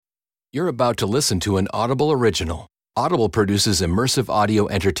You're about to listen to an Audible original. Audible produces immersive audio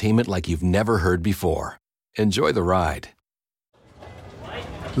entertainment like you've never heard before. Enjoy the ride.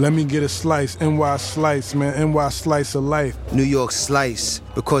 Let me get a slice, NY Slice, man, NY Slice of life. New York Slice,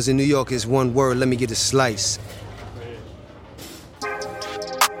 because in New York is one word, let me get a slice.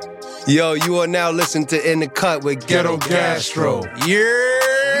 Yo, you are now listening to In the Cut with Ghetto Gastro.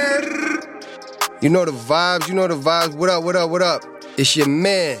 Yeah! You know the vibes, what up? It's your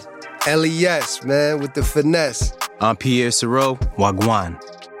man, LES, man, with the finesse. I'm Pierre Soro, Wagwan.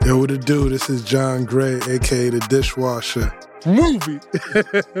 Yo, what it do? This is John Gray, a.k.a. The Dishwasher. Movie!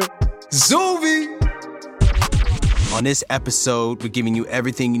 Zuby! On this episode, we're giving you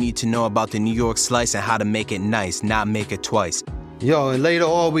everything you need to know about the New York Slice and how to make it nice, not make it twice. Yo, and later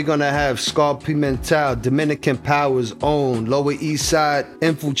on, we're gonna have Scar Pimentel, Dominican Power's own, Lower East Side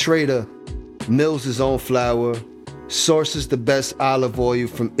infiltrator, Mills' own flour, sources the best olive oil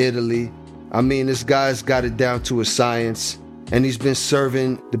from Italy. I mean, this guy's got it down to a science, and he's been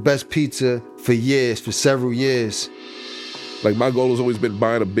serving the best pizza for several years. Like, my goal has always been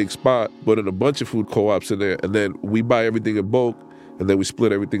buying a big spot, but in a bunch of food co-ops in there, and then we buy everything in bulk, and then we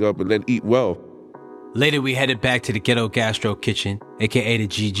split everything up and then eat well. Later, we headed back to the Ghetto Gastro Kitchen, aka the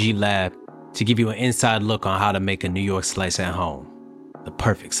GG Lab, to give you an inside look on how to make a New York slice at home. The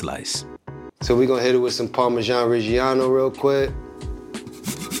perfect slice. So we're gonna hit it with some Parmesan Reggiano real quick.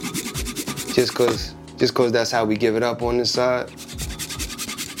 Just cause that's how we give it up on this side.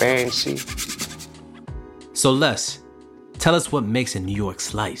 Fancy. So Les, tell us what makes a New York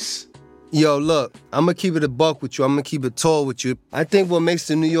slice. Yo, look, I'm gonna keep it a buck with you. I'm gonna keep it tall with you. I think what makes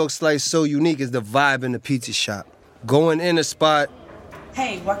the New York slice so unique is the vibe in the pizza shop. Going in a spot.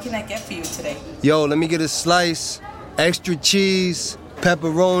 Hey, what can I get for you today? Yo, let me get a slice, extra cheese,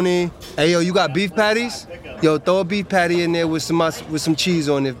 pepperoni. Hey, yo, you got beef patties? Yo, throw a beef patty in there with some cheese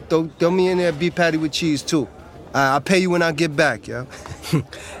on it. Throw me in there a beef patty with cheese, too. I'll pay you when I get back, yo.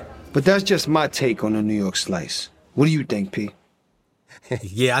 But that's just my take on the New York slice. What do you think, P?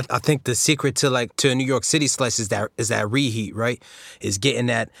 Yeah, I think the secret to a New York City slice is that reheat, right? Is getting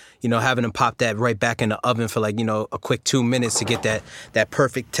that, having them pop that right back in the oven for a quick 2 minutes to get that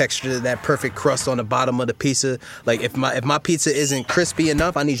perfect texture, that perfect crust on the bottom of the pizza. Like if my pizza isn't crispy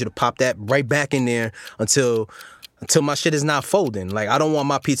enough, I need you to pop that right back in there until my shit is not folding. Like, I don't want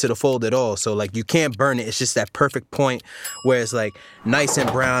my pizza to fold at all. So, you can't burn it. It's just that perfect point where it's, nice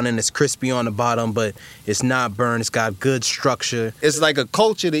and brown and it's crispy on the bottom, but it's not burned. It's got good structure. It's like a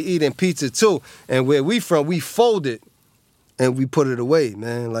culture to eating pizza, too. And where we from, we fold it and we put it away,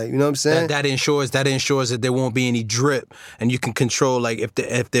 man. You know what I'm saying? That ensures that there won't be any drip, and you can control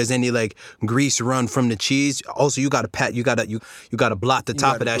if there's any grease run from the cheese. Also, you gotta blot the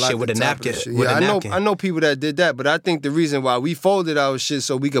top of that shit with a napkin. I know people that did that, but I think the reason why we folded our shit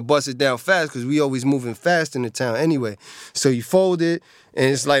so we could bust it down fast, because we always moving fast in the town anyway. So you fold it,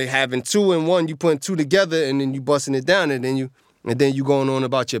 and it's like having two in one. You putting two together, and then you busting it down, and then you going on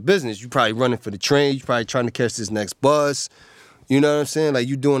about your business. You probably running for the train. You probably trying to catch this next bus. You know what I'm saying?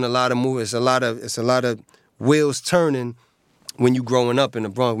 You doing a lot of moving. It's a lot of wheels turning when you growing up in the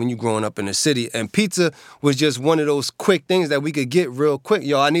Bronx, when you growing up in the city. And pizza was just one of those quick things that we could get real quick.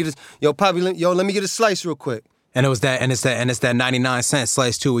 Yo, let me get a slice real quick. And it's that 99-cent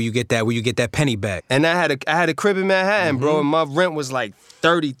slice too, where you get that penny back. And I had a crib in Manhattan, bro, and my rent was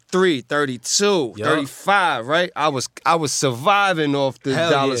 33, 32, 35, right? I was surviving off the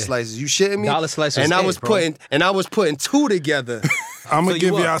dollar slices. You shitting me? Dollar slices. And I was putting two together. I'm gonna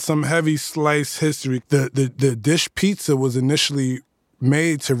give y'all some heavy slice history. The dish pizza was initially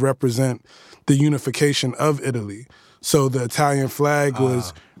made to represent the unification of Italy. So the Italian flag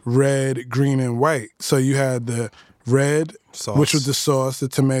was red, green, and white. So you had the red, sauce, which was the sauce, the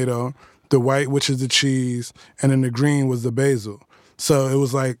tomato, the white, which is the cheese, and then the green was the basil. So it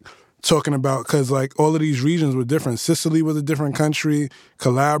was talking about, because all of these regions were different. Sicily was a different country,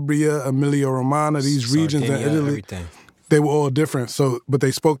 Calabria, Emilia-Romagna, these regions in Italy, everything. They were all different. So, but they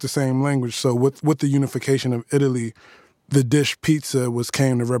spoke the same language. So with the unification of Italy, the dish pizza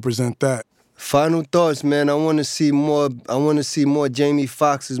came to represent that. Final thoughts, man. I want to see more Jamie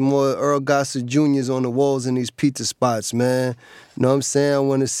Foxxes, more Earl Gossett Jr.'s on the walls in these pizza spots, man. You know what I'm saying? I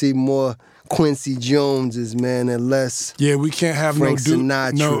want to see more Quincy Joneses, man, and less. Yeah, we can't have Frank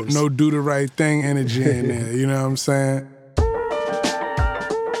no do the right thing energy in there. You know what I'm saying?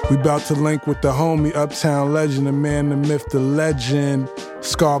 We about to link with the homie, Uptown legend, the man, the myth, the legend,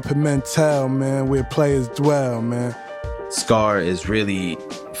 Scar Pimentel, man, where players dwell, man. Scar is really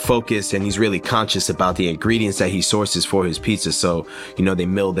focused and he's really conscious about the ingredients that he sources for his pizza. So, they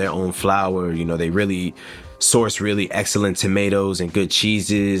mill their own flour, they really source really excellent tomatoes and good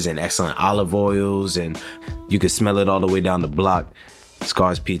cheeses and excellent olive oils, and you could smell it all the way down the block.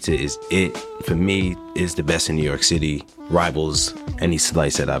 Scar's Pizza is it. For me, is the best in New York City. Rivals any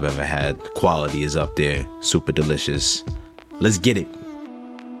slice that I've ever had. Quality is up there. Super delicious. Let's get it.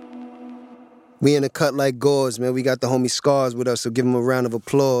 We in the cut like gauze, man. We got the homie Scars with us, so give him a round of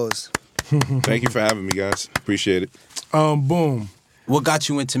applause. Thank you for having me, guys. Appreciate it. Boom. What got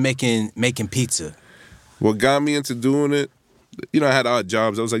you into making pizza? What got me into doing it, I had odd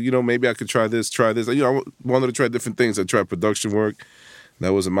jobs. I was like, maybe I could try this. I wanted to try different things. I tried production work.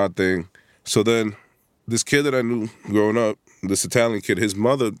 That wasn't my thing. So then this kid that I knew growing up, this Italian kid, his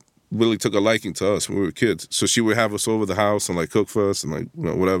mother really took a liking to us when we were kids. So she would have us over the house and cook for us and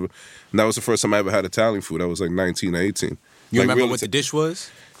whatever. And that was the first time I ever had Italian food. I was 19 or 18. You remember what the dish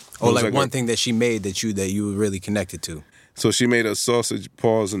was? Or one thing that she made that you were really connected to? So she made a sausage,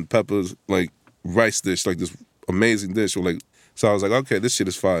 paws, and peppers, rice dish, this amazing dish. So I was like, okay, this shit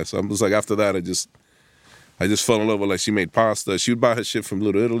is fire. So I was after that, I just fell in love with, she made pasta. She would buy her shit from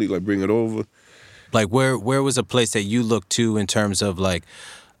Little Italy, bring it over. Where was a place that you looked to in terms of,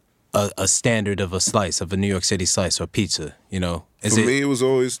 a standard of a slice, of a New York City slice or pizza, For me, it was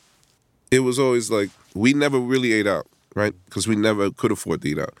always we never really ate out, right? Because we never could afford to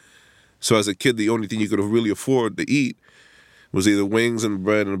eat out. So as a kid, the only thing you could really afford to eat was either wings and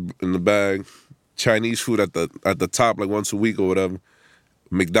bread in the bag, Chinese food at the top, once a week or whatever,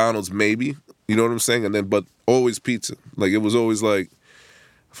 McDonald's maybe, you know what I'm saying? And then, but always pizza. It was always for $2,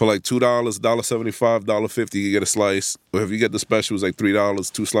 $1.75, $1.50, you get a slice. Or if you get the special, it was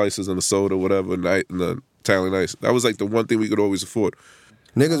 $3, 2 slices and a soda, whatever, and the Italian ice. That was the one thing we could always afford.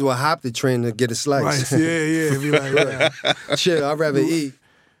 Niggas will hop the train to get a slice. Right. Yeah. Be yeah. Shit, I'd rather eat.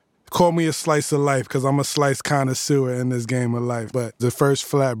 Call me a slice of life because I'm a slice connoisseur in this game of life. But the first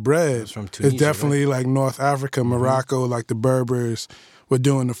flatbread is definitely North Africa, Morocco, the Berbers were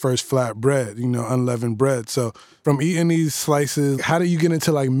doing the first flatbread, unleavened bread. So from eating these slices, how do you get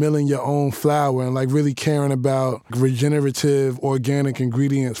into milling your own flour and really caring about regenerative organic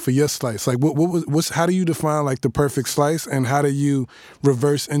ingredients for your slice? How do you define the perfect slice, and how do you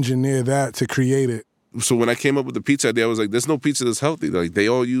reverse engineer that to create it? So when I came up with the pizza idea, I was there's no pizza that's healthy. They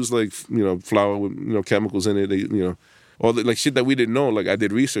all use flour with chemicals in it. They, all the shit that we didn't know. I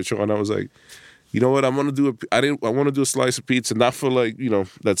did research on. I was you know what? I want to do a slice of pizza, not for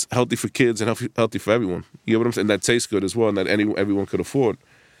that's healthy for kids and healthy for everyone. You know what I'm saying? That tastes good as well, and that everyone could afford.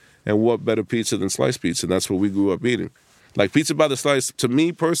 And what better pizza than sliced pizza? And that's what we grew up eating. Pizza by the slice, to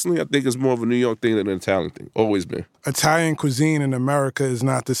me personally, I think is more of a New York thing than an Italian thing. Always been. Italian cuisine in America is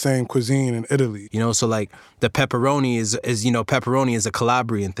not the same cuisine in Italy. So the pepperoni is pepperoni is a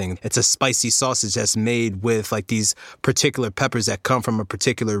Calabrian thing. It's a spicy sausage that's made with these particular peppers that come from a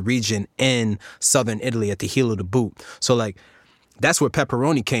particular region in southern Italy at the heel of the boot. So that's where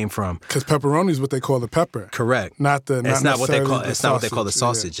pepperoni came from. Because pepperoni is what they call the pepper. Correct. It's not what they call the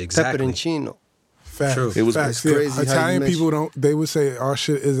sausage. Yeah. Exactly. Pepperoncino. Facts. True. It was crazy. Italian people they would say our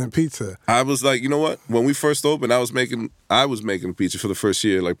shit isn't pizza. I was you know what? When we first opened, I was making pizza for the first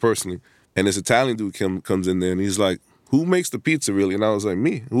year, personally. And this Italian dude comes in there and he's who makes the pizza really? And I was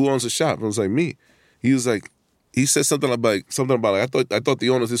me. Who owns the shop? And I was me. He was he said something about I thought the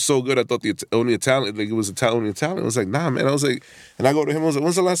owners is so good. I thought the only Italian, it was Italian. I was nah, man. I was and I go to him. I was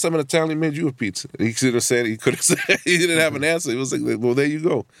when's the last time an Italian made you a pizza? And he could have said he didn't have an answer. He was well, there you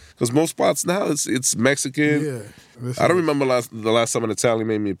go. Because most spots now it's Mexican. Yeah, I don't remember the last time an Italian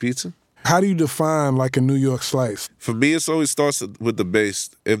made me a pizza. How do you define a New York slice? For me, it always starts with the base.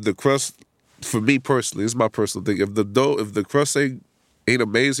 If the crust, for me personally, it's my personal thing. If the crust ain't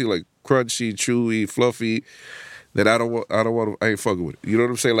amazing, crunchy, chewy, fluffy, then I ain't fucking with it. You know what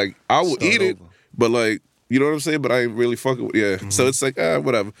I'm saying? I will eat it, but you know what I'm saying? But I ain't really fucking with it. Yeah. Mm-hmm. So it's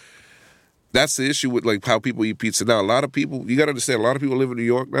whatever. That's the issue with how people eat pizza now. A lot of people, you gotta understand, a lot of people live in New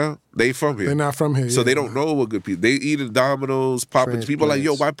York now, they from here. They're not from here. So they don't know what good pizza. They eat at Domino's, Papa. People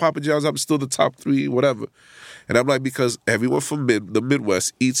yo, why Papa John's up still the top 3, whatever. And I'm because everyone from the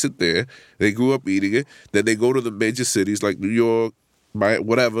Midwest eats it there. They grew up eating it. Then they go to the major cities like New York,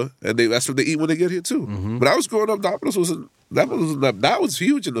 whatever, and that's what they eat when they get here too. Mm-hmm. But I was growing up, Domino's that was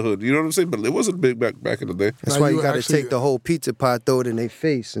huge in the hood. You know what I'm saying? But it wasn't big back in the day. That's why you got to take the whole pizza pot, throw it in their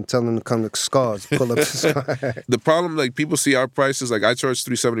face, and tell them to come to Scars, pull up the Scars. The problem, people see our prices. I charge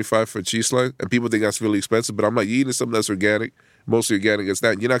 $3.75 for a cheese slice, and people think that's really expensive. But I'm you eating something that's organic, mostly organic. It's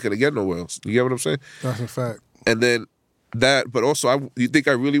that you're not gonna get nowhere else. You get what I'm saying? That's a fact. And then but also, you think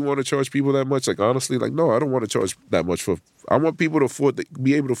I really want to charge people that much? Honestly, no, I don't want to charge that much I want people to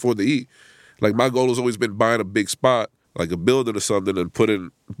be able to afford to eat. My goal has always been buying a big spot, like a building or something and put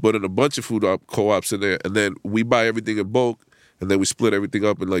in a bunch of food co-ops in there, and then we buy everything in bulk, and then we split everything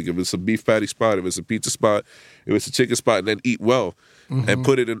up. And like if it's a beef patty spot, if it's a pizza spot, if it's a chicken spot, and then eat well. And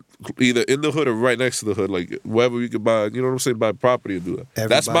put it in either in the hood or right next to the hood, like wherever we could buy, you know what I'm saying, buy property and do that.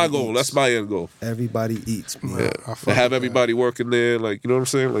 That's my goal. Eats. That's my end goal. Everybody eats, man. Yeah. To have everybody working there, like, you know what I'm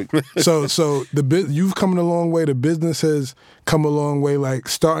saying? Like So you've come a long way. The business has come a long way. Like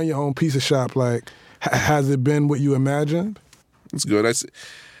starting your own pizza shop, like has it been what you imagined? it's good.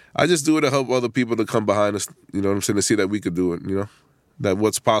 I just do it to help other people to come behind us, you know what I'm saying, to see that we could do it, you know? That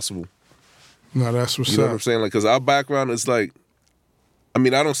what's possible. No, that's what's You know up. what I'm saying? Like, because our background is like, I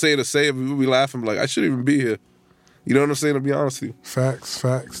mean, I don't say it to say it, but we be laughing, like, I shouldn't even be here. You know what I'm saying, to be honest with you?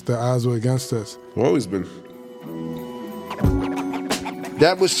 Facts. The odds were against us. I've always been.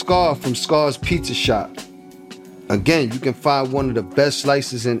 That was Scar from Scar's Pizza Shop. Again, you can find one of the best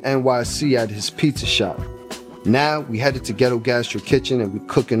slices in NYC at his pizza shop. Now, we headed to Ghetto Gastro Kitchen and we're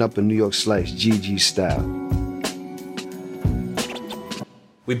cooking up a New York slice, GG style.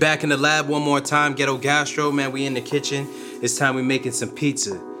 We back in the lab one more time, Ghetto Gastro, man. We in the kitchen. It's time we making some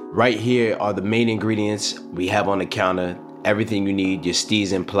pizza. Right here are the main ingredients we have on the counter. Everything you need, your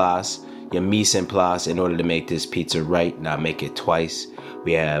stees en place, your mise en place in order to make this pizza right, not make it twice.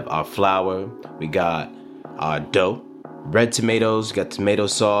 We have our flour, we got our dough, red tomatoes, we got tomato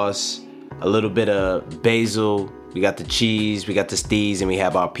sauce, a little bit of basil, we got the cheese, we got the stees, and we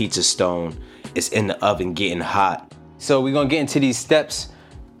have our pizza stone. It's in the oven getting hot. So we're gonna get into these steps.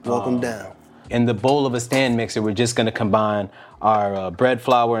 Welcome down. In the bowl of a stand mixer, we're just gonna combine our bread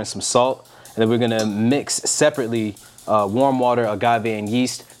flour and some salt, and then we're gonna mix separately warm water, agave, and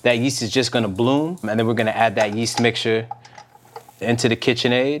yeast. That yeast is just gonna bloom, and then we're gonna add that yeast mixture into the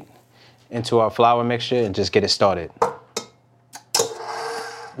KitchenAid, into our flour mixture, and just get it started.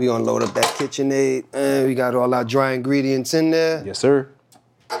 We gonna load up that KitchenAid, and we got all our dry ingredients in there. Yes, sir.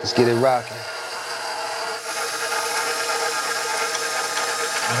 Let's get it rocking.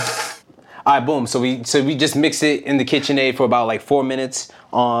 All right, boom. So we just mix it in the KitchenAid for about like 4 minutes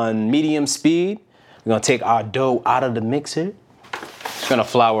on medium speed. We're gonna take our dough out of the mixer. Just gonna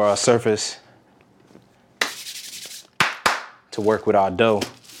flour our surface to work with our dough.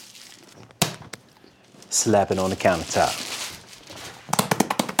 Slap it on the countertop.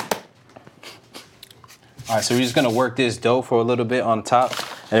 All right, so we're just gonna work this dough for a little bit on top,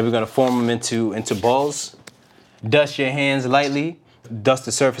 and then we're gonna form them into balls. Dust your hands lightly. Dust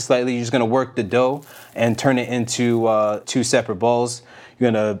the surface lightly. You're just gonna work the dough and turn it into 2 separate balls.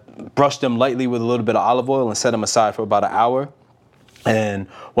 You're gonna brush them lightly with a little bit of olive oil and set them aside for about an hour. And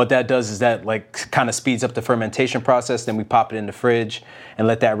what that does is that like kind of speeds up the fermentation process. Then we pop it in the fridge and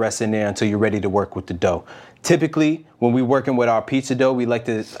let that rest in there until you're ready to work with the dough. Typically, when we're working with our pizza dough, we like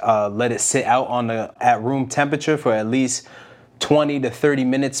to let it sit out at room temperature for at least 20 to 30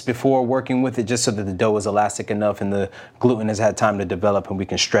 minutes before working with it, just so that the dough is elastic enough and the gluten has had time to develop and we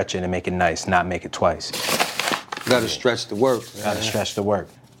can stretch it and make it nice, not make it twice. You gotta stretch the work. Gotta stretch the work.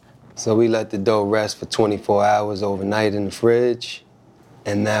 So we let the dough rest for 24 hours overnight in the fridge,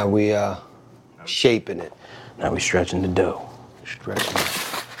 and now we are shaping it. Now we stretching the dough. Stretching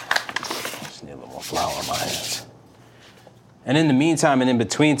it. Just need a little more flour on my hands. And in the meantime and in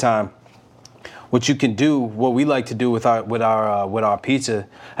between time, what you can do, what we like to do with our pizza,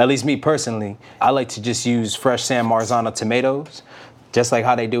 at least me personally, I like to just use fresh San Marzano tomatoes, just like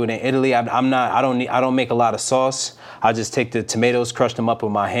how they do it in Italy. I don't make a lot of sauce. I just take the tomatoes, crush them up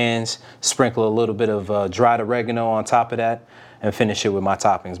with my hands, sprinkle a little bit of dried oregano on top of that, and finish it with my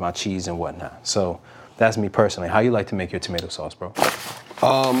toppings, my cheese and whatnot. So that's me personally. How you like to make your tomato sauce, bro?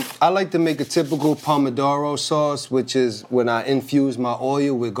 I like to make a typical pomodoro sauce, which is when I infuse my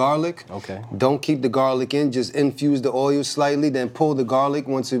oil with garlic. Okay. Don't keep the garlic in, just infuse the oil slightly, then pull the garlic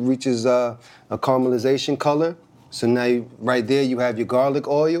once it reaches a caramelization color. So now right there you have your garlic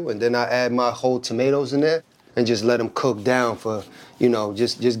oil, and then I add my whole tomatoes in there and just let them cook down for,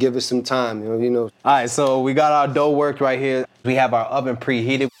 just give it some time, you know. All right, so we got our dough worked right here. We have our oven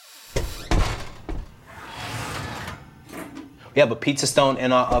preheated. We have a pizza stone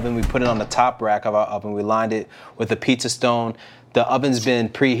in our oven. We put it on the top rack of our oven. We lined it with a pizza stone. The oven's been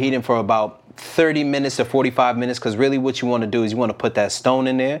preheating for about 30 minutes to 45 minutes, because really what you want to do is you want to put that stone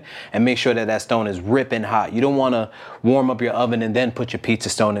in there and make sure that that stone is ripping hot. You don't want to warm up your oven and then put your pizza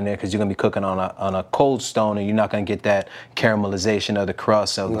stone in there, because you're going to be cooking on a cold stone and you're not going to get that caramelization of the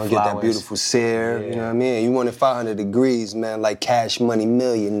crust of the flowers. You're going to get that beautiful sear, You know what I mean? You want it 500 degrees, man, like Cash Money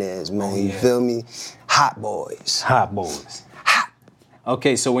millionaires, man. You feel me? Hot boys. Hot boys.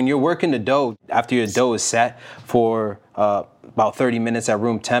 Okay, so when you're working the dough, after your dough is set for about 30 minutes at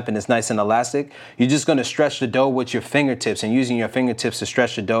room temp, and it's nice and elastic. You're just gonna stretch the dough with your fingertips, and using your fingertips to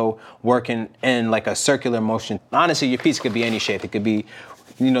stretch the dough, working in like a circular motion. Honestly, your pizza could be any shape. It could be,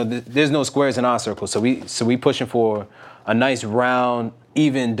 there's no squares in our circle. So we pushing for a nice round,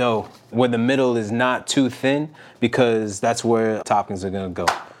 even dough where the middle is not too thin, because that's where toppings are gonna go.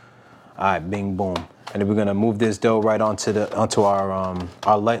 All right, bing, boom. And then we're gonna move this dough right onto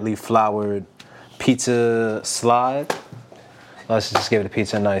our lightly floured pizza slide. Let's just give the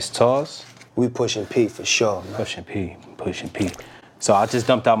pizza a nice toss. We pushing P for sure, man. Pushing P. So I just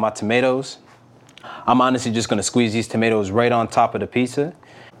dumped out my tomatoes. I'm honestly just gonna squeeze these tomatoes right on top of the pizza.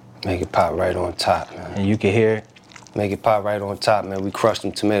 Make it pop right on top, man. And you can hear it. Make it pop right on top, man. We crushed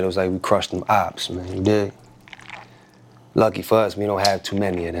them tomatoes like we crushed them ops, man. You dig? Lucky for us, we don't have too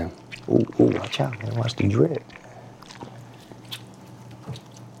many of them. Ooh, watch out, man. Watch the drip.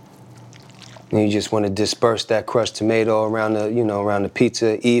 And you just want to disperse that crushed tomato around the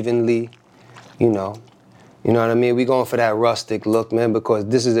pizza evenly, You know what I mean? We going for that rustic look, man, because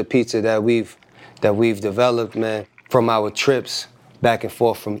this is a pizza that we've developed, man, from our trips back and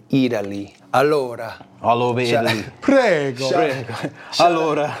forth from Italy. Allora. All over Italy. Prego.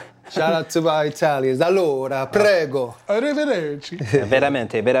 Allora. Shout out to my Italians. Allora, prego. Arrivederci.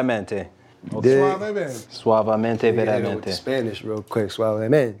 Veramente. Suavemente. Suavemente, With the veramente. Spanish real quick,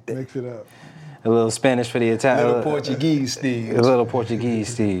 suavemente. Mix it up. A little Spanish for the Italian. Little Portuguese Steve. A little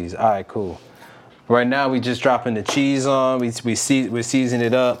Portuguese steez. All right, cool. Right now we just dropping the cheese on. We season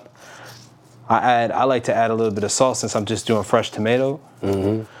it up. I like to add a little bit of salt since I'm just doing fresh tomato.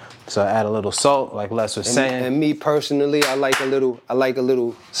 Mm-hmm. So I add a little salt, like Les was saying. And me personally, I like a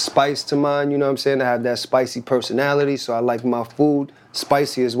little spice to mine. You know what I'm saying? I have that spicy personality, so I like my food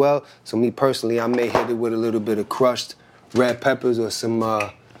spicy as well. So me personally, I may hit it with a little bit of crushed red peppers or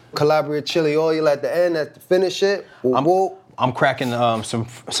some Calabria chili oil at the end to finish it. I'm cracking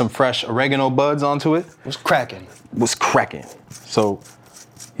some fresh oregano buds onto it. What's cracking? So,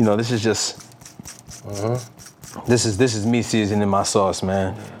 this is just. This is me seasoning my sauce,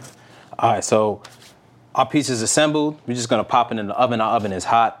 man. All right, so our pizza's assembled. We're just gonna pop it in the oven. Our oven is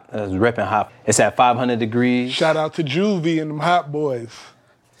hot, it's ripping hot. It's at 500 degrees. Shout out to Juvie and them hot boys.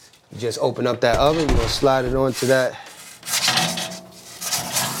 You just open up that oven, you're gonna slide it onto that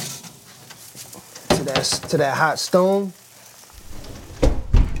to that hot stone.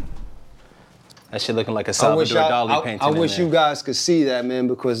 That shit looking like a Salvador Dali painting. I wish you guys could see that, man,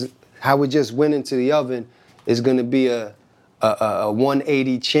 because how it just went into the oven is gonna be a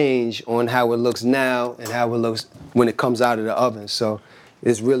 180 change on how it looks now and how it looks when it comes out of the oven. So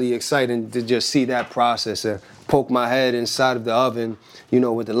it's really exciting to just see that process and poke my head inside of the oven,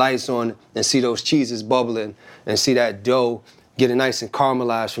 with the lights on and see those cheeses bubbling and see that dough getting nice and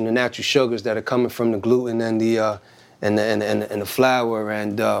caramelized from the natural sugars that are coming from the gluten and the flour.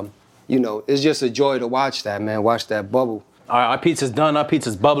 And, it's just a joy to watch that, man. Watch that bubble. All right, our pizza's done. Our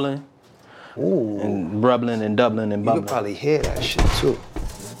pizza's bubbling. Ooh. And bubbling and doubling and bubbling. You can probably hear that shit too.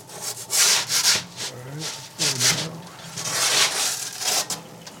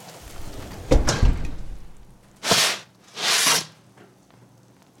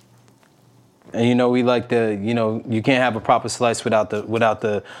 And we like you can't have a proper slice without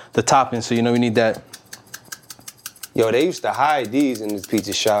the topping. So we need that. Yo, they used to hide these in this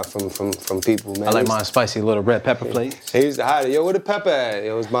pizza shop from people, man. I like mine spicy, little red pepper flakes. They used to hide it. Yo, where the pepper at?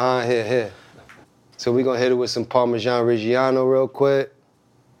 Yo, it's behind here. So we gonna hit it with some Parmesan Reggiano real quick.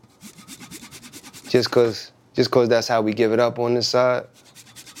 Just cause that's how we give it up on this side.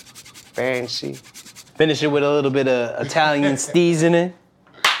 Fancy. Finish it with a little bit of Italian seasoning.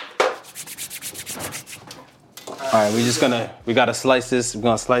 All right, we gotta slice this. We're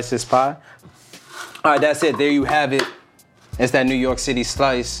gonna slice this pie. All right, that's it. There you have it. It's that New York City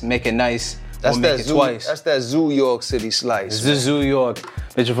slice. Make it nice. That's we'll make it twice. That's that Zoo York City slice. Zoo York.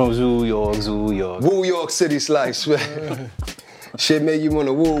 Bitch, you're from Zoo York. Woo York City slice, man. Shit make you want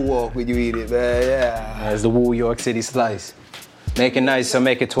to woo walk when you eat it, man. Yeah. That's the Woo York City slice. Make it nice, so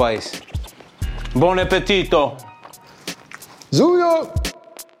make it twice. Buon appetito. Zoo York.